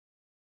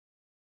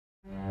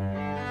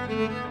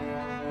Hello,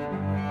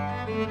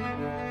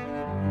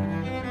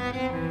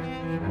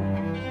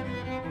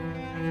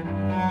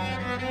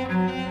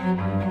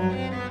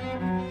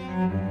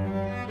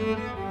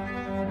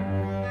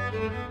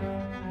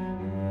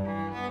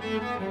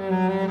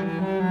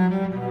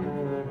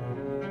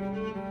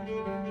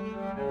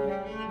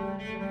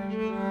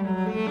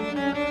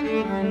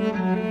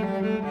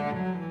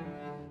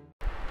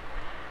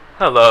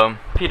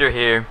 Peter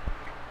here.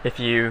 If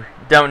you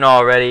don't know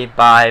already,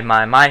 by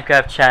my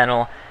Minecraft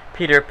channel,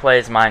 Peter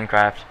Plays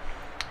Minecraft,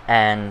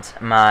 and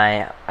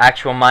my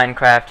actual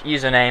Minecraft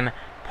username,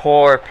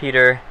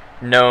 PoorPeter,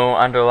 no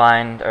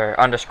underlined or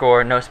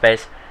underscore, no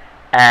space.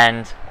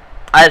 And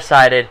I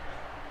decided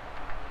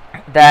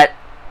that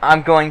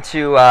I'm going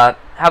to have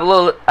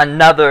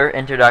another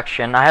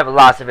introduction. I have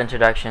lots of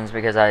introductions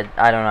because I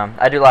don't know,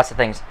 I do lots of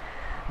things,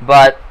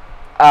 but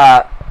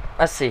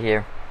let's see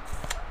here.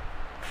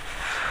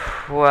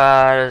 What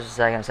was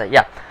I gonna say?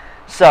 Yeah.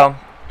 So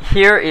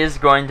here is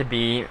going to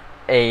be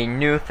a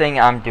new thing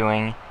I'm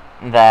doing,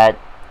 that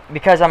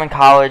because I'm in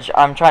college,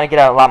 I'm trying to get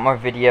out a lot more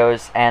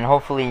videos and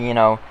hopefully, you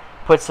know,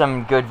 put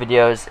some good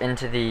videos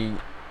into the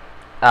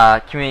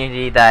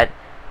community that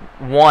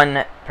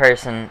one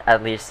person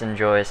at least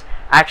enjoys.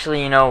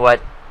 Actually, you know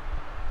what?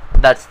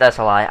 That's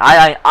a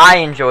lie. I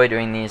enjoy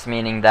doing these,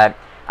 meaning that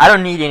I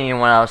don't need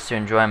anyone else to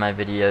enjoy my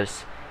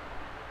videos.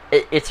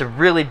 It's a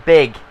really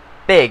big,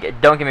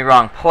 don't get me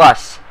wrong,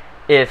 plus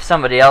if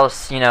somebody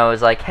else, you know,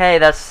 is like, hey,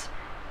 that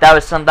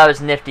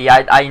was nifty,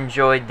 I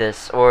enjoyed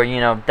this, or, you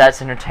know,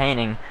 that's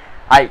entertaining,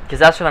 because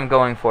that's what I'm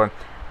going for.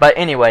 But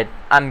anyway,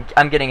 I'm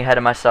getting ahead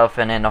of myself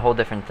and in a whole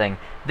different thing.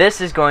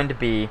 This is going to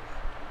be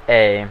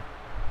a,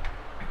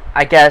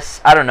 I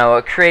guess, I don't know,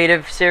 a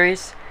creative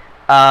series.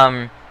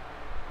 I'll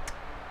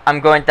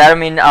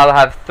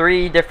have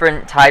 3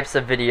 different types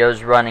of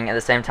videos running at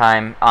the same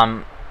time,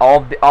 all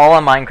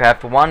on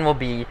Minecraft. One will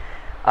be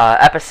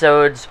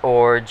episodes,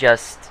 or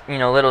just, you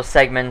know, little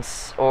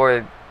segments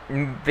or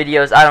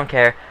videos, I don't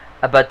care,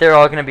 but they're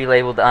all going to be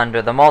labeled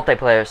under the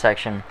multiplayer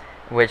section,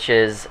 which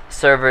is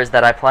servers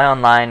that I play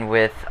online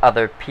with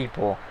other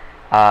people.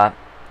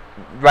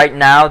 Right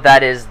now,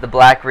 that is the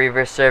Black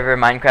Reaver server,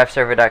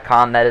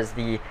 minecraftserver.com. That is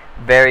the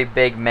very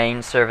big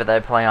main server that I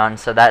play on,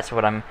 so that's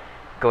what I'm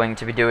going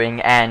to be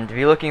doing, and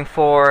be looking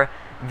for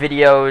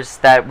videos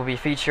that will be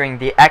featuring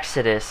the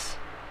Exodus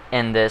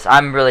in this.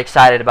 I'm really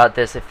excited about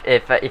this.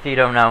 If you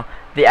don't know,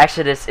 the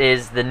Exodus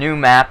is the new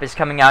map, is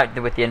coming out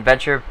with the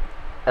adventure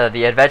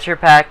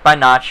pack by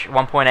Notch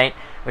 1.8,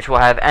 which will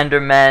have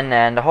Endermen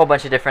and a whole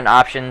bunch of different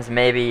options.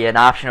 Maybe an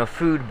optional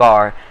food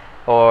bar,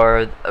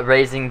 or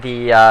raising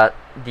the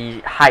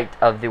height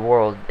of the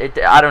world.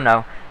 I don't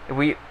know.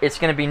 It's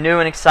going to be new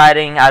and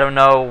exciting. I don't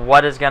know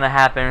what is going to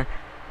happen,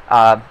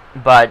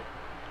 but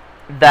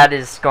that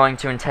is going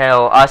to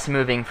entail us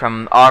moving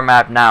from our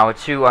map now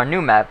to our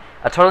new map,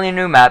 a totally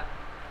new map,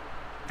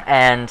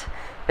 and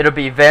it'll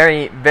be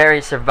very,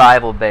 very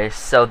survival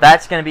based. So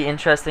that's going to be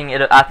interesting.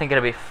 I think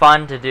it'll be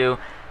fun to do,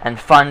 and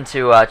fun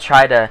to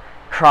try to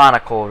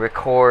chronicle,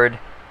 record,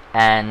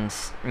 and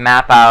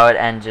map out,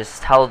 and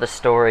just tell the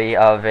story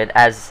of it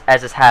as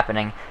it's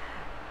happening.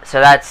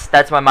 So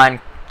that's my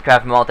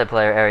Minecraft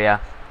multiplayer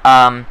area.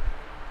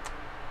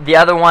 The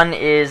other one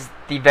is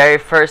the very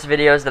first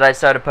videos that I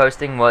started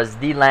posting was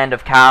the Land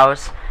of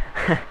Cows.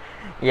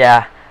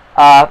 Yeah.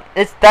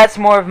 That's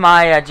more of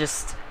my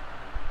just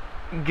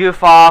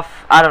goof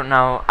off. I don't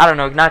know,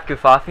 not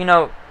goof off. You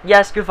know,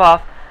 yes, goof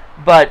off,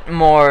 but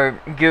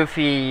more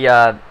goofy,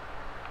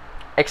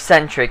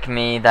 eccentric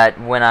me, that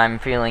when I'm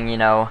feeling, you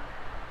know,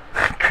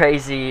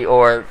 crazy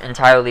or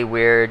entirely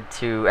weird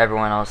to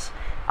everyone else,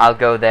 I'll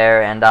go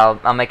there and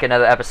I'll make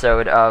another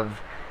episode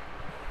of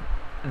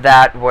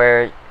that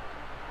where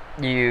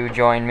you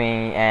join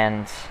me,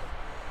 and,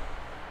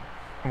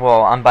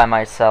 well, I'm by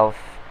myself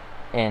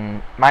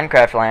in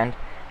Minecraft land,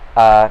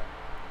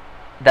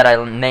 that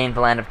I named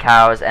the Land of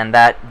Cows, and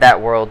that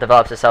world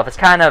develops itself. It's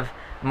kind of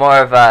more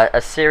of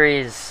a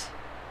series.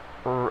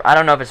 I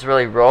don't know if it's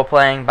really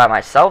role-playing by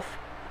myself.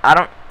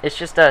 It's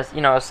just a,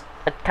 you know,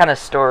 a kind of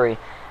story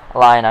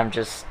line I'm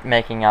just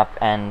making up,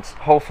 and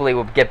hopefully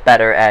we'll get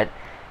better at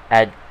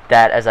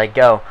that as I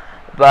go.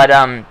 But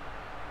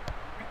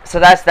so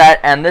that's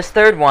that, and this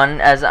third one,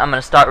 as I'm going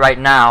to start right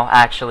now,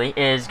 actually,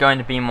 is going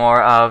to be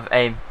more of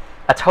a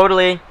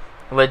totally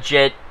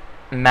legit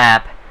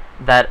map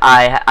that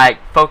I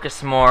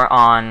focus more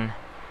on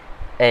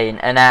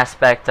an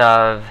aspect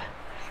of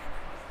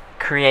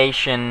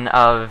creation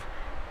of,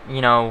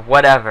 you know,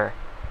 whatever,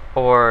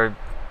 or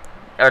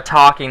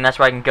talking. That's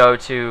where I can go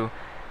to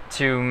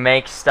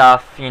make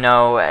stuff, you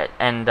know,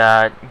 and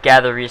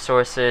gather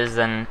resources,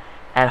 and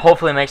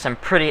hopefully make some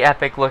pretty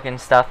epic looking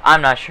stuff.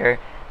 I'm not sure,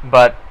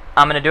 but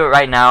I'm gonna do it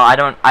right now.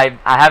 I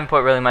haven't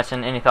put really much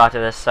in any thought to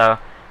this, so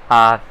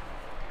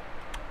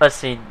let's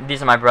see.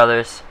 These are my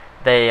brothers.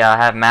 They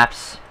have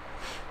maps.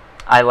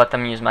 I let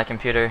them use my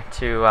computer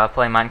to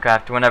play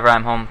Minecraft whenever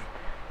I'm home.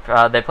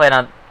 They played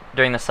on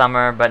during the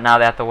summer, but now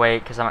they have to wait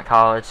because I'm at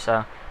college,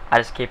 so I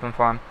just keep them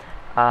for them.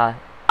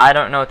 I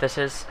don't know what this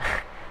is.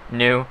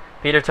 New.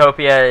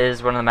 Petertopia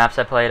is one of the maps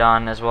I played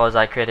on, as well as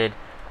I created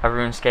a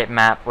RuneScape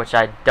map, which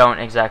I don't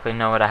exactly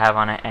know what I have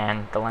on it,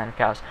 and the Land of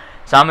Cows.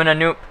 So I'm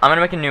gonna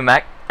make a new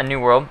map, a new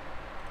world,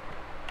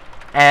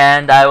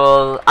 and I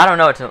don't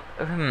know what to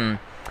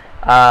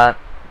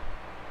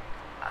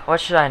what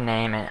should I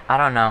name it? I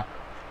don't know.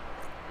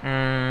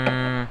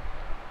 I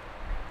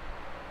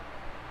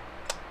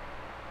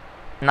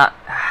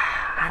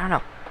don't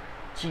know.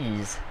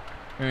 Jeez.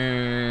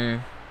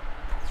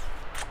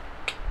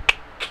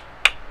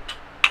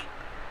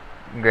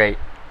 Great.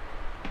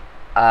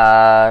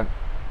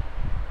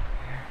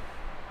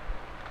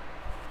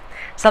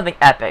 Something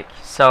epic.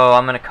 So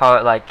I'm gonna call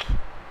it like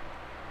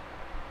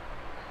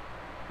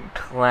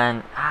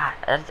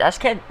I just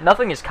can't.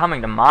 Nothing is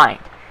coming to mind,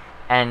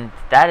 and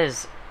that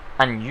is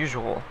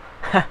unusual.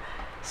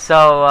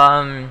 So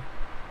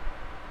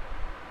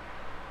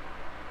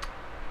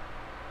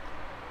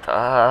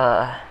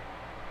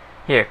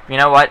here, you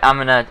know what? I'm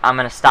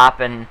gonna stop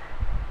and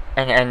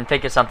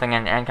think of something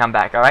and come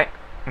back. All right?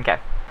 Okay.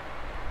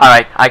 All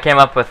right. I came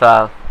up with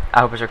I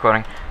hope it's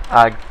recording.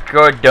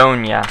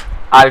 Gordonia.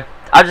 I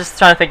was just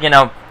trying to think. You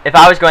know, if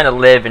I was going to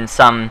live in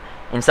some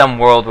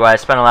world where I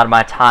spent a lot of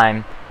my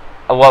time,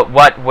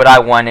 what would I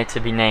want it to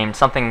be named?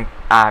 Something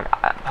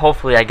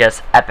hopefully, I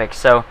guess, epic.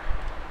 So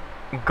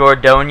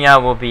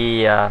Gordonia will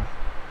be I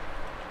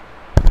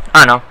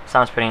don't know.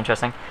 Sounds pretty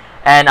interesting.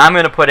 And I'm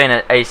going to put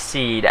in a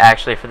seed,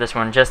 actually, for this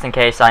one, just in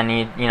case I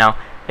need, you know,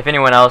 if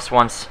anyone else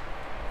wants,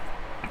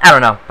 I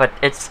don't know, but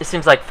it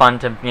seems like fun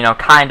to, you know,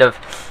 kind of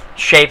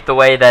shape the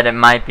way that it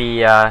might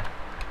be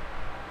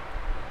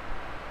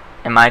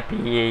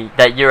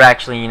that you're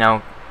actually, you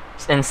know,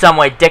 in some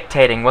way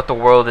dictating what the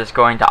world is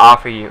going to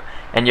offer you.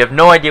 And you have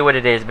no idea what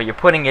it is, but you're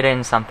putting it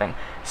in something.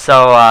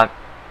 So,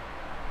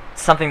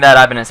 something that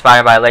I've been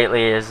inspired by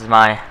lately is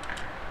my,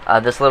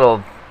 this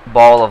little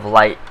ball of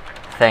light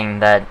thing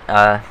that,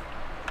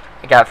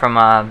 I got from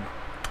a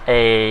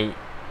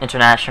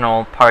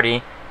international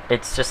party.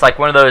 It's just like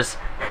one of those.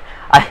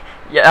 I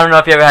don't know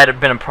if you ever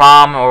been a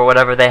prom or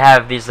whatever. They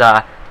have these.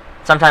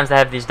 Sometimes they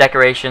have these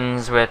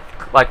decorations with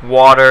like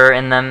water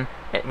in them,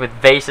 with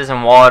vases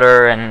and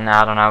water and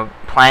I don't know,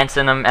 plants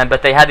in them.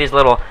 But they have these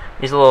little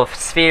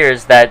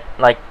spheres that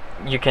like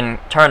you can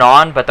turn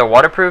on, but they're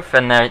waterproof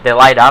and they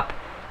light up,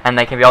 and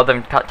they can be all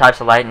different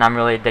types of light. And I'm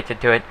really addicted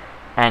to it.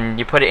 And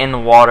you put it in the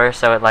water,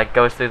 so it like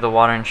goes through the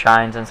water and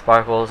shines and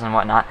sparkles and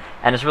whatnot,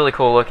 and it's really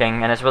cool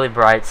looking and it's really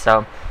bright.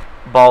 So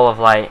ball of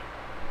light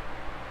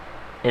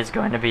is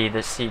going to be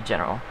the seed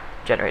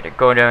generator.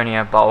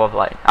 Gordonia ball of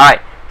light. Alright,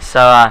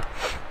 so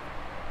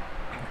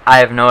I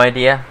have no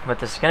idea what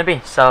this is going to be,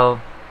 so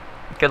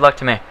good luck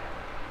to me.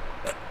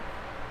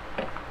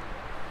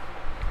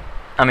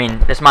 I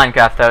mean, it's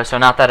Minecraft though, so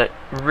not that it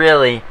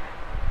really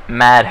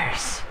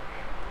matters.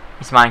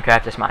 It's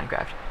Minecraft, it's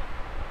Minecraft.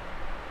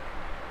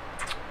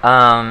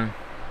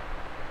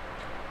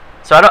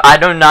 So I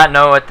do not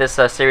know what this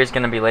series is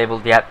going to be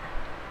labeled yet.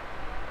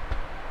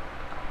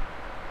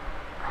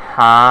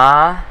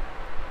 Huh?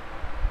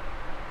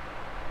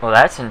 Well,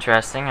 that's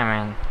interesting.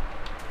 I mean,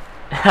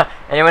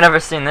 anyone ever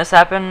seen this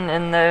happen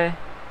in the?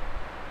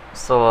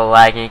 It's a little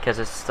laggy because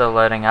it's still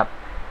loading up,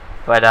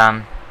 but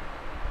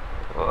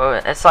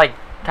it's like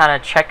kind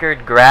of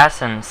checkered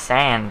grass and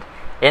sand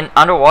in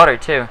underwater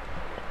too,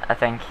 I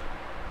think.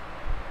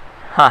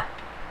 Huh.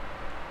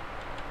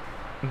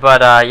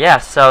 But yeah,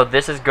 so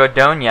this is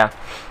Gordonia,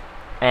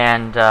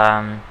 and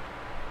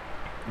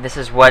this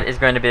is what is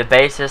going to be the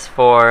basis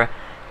for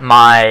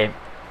my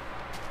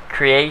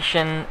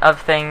creation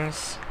of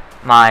things,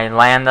 my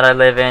land that I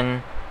live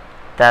in,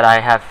 that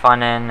I have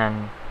fun in.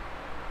 And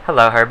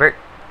hello, Herbert.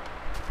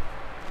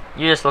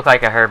 You just look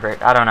like a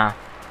Herbert. I don't know.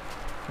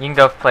 You can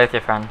go play with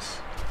your friends.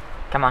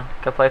 Come on,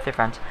 go play with your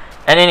friends.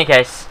 In any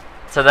case,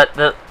 so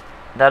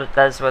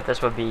that's what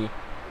this would be,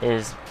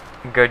 is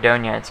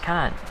Gordonia. It's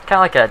kind of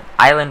like an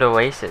island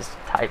oasis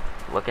type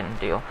looking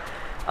deal.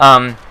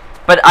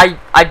 But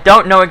I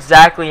don't know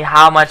exactly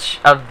how much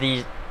of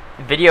the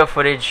video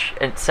footage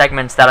and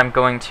segments that I'm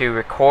going to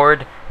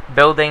record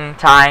building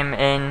time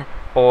in,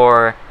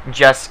 or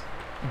just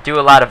do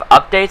a lot of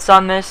updates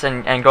on this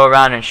and go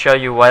around and show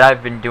you what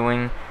I've been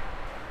doing.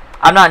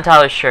 I'm not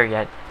entirely sure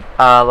yet.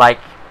 Like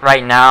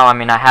right now, I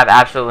mean, I have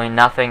absolutely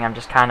nothing. I'm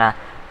just kind of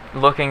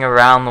looking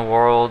around the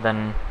world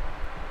and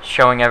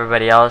showing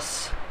everybody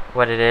else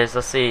what it is.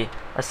 Let's see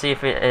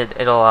if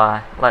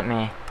it'll let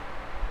me,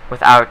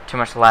 without too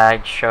much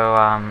lag,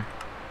 show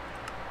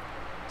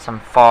some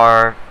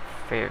far.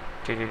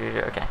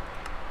 Okay,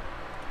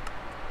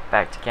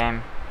 back to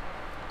game.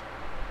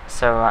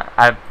 So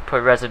I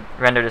put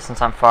render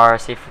distance on far.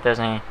 See if there's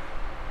any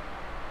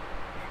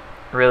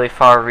really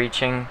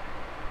far-reaching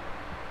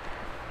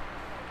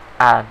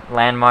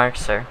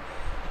landmarks, or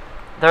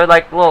they're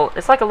like little.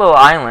 It's like a little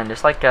island.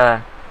 It's like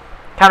kind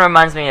of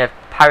reminds me of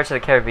Pirates of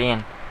the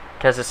Caribbean,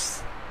 because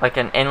it's like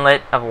an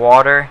inlet of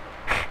water.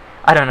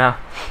 I don't know.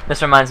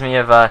 This reminds me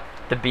of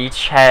the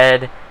beach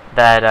head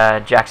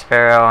that Jack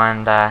Sparrow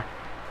and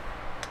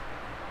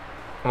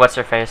what's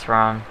her face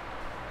from?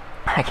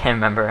 I can't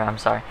remember. I'm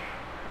sorry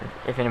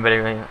if anybody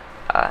really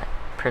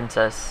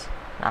princess,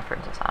 not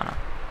princess, I don't know.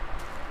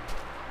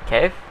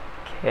 Cave?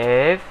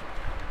 Cave?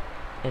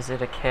 Is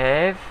it a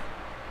cave?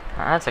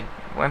 Oh, that's a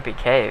wimpy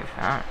cave.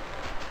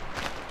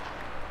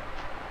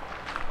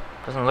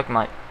 Doesn't look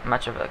like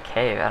much of a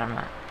cave, I don't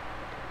know.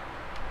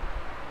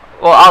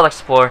 Well, I'll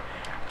explore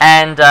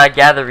and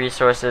gather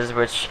resources,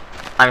 which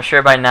I'm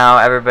sure by now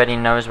everybody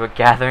knows what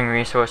gathering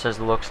resources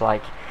looks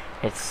like.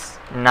 It's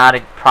not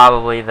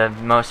probably the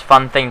most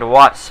fun thing to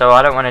watch, so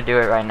I don't want to do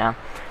it right now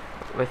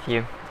with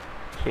you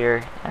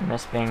here and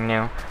this being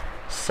new.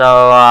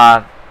 So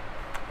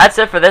that's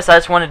it for this. I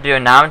just wanted to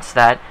announce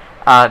that.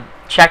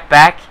 Check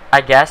back, I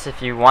guess,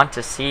 if you want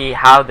to see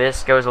how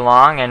this goes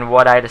along and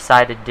what I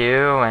decide to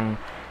do and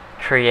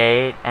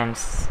create, and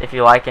if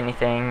you like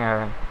anything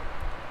or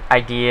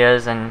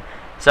ideas. And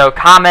so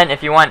comment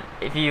if you want,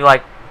 if you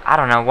like, I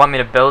don't know, want me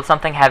to build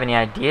something, have any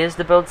ideas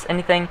to build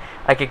anything,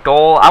 like a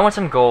goal. I want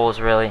some goals,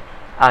 really.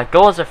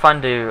 Goals are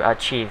fun to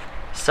achieve.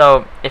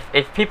 So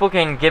if people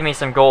can give me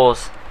some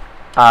goals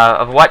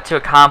of what to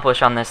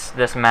accomplish on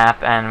this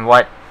map, and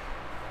what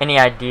any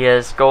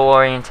ideas, goal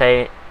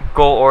oriented,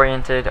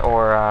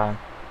 or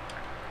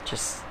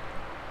just,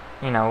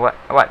 you know,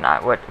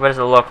 whatnot. What does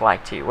it look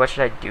like to you? What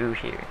should I do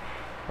here?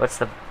 What's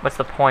the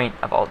point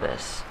of all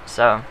this?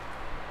 So,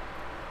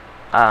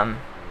 and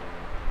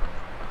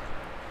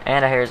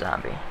I hear a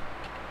zombie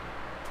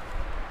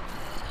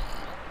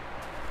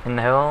in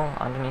the hill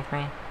underneath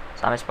me.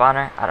 Zombie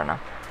spawner. I don't know.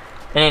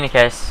 In any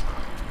case,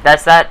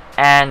 that's that.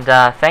 And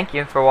thank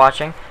you for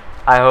watching.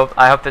 I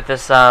hope that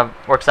this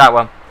works out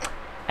well.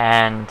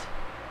 And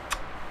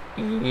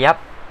yep.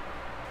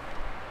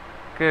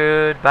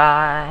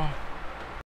 Goodbye.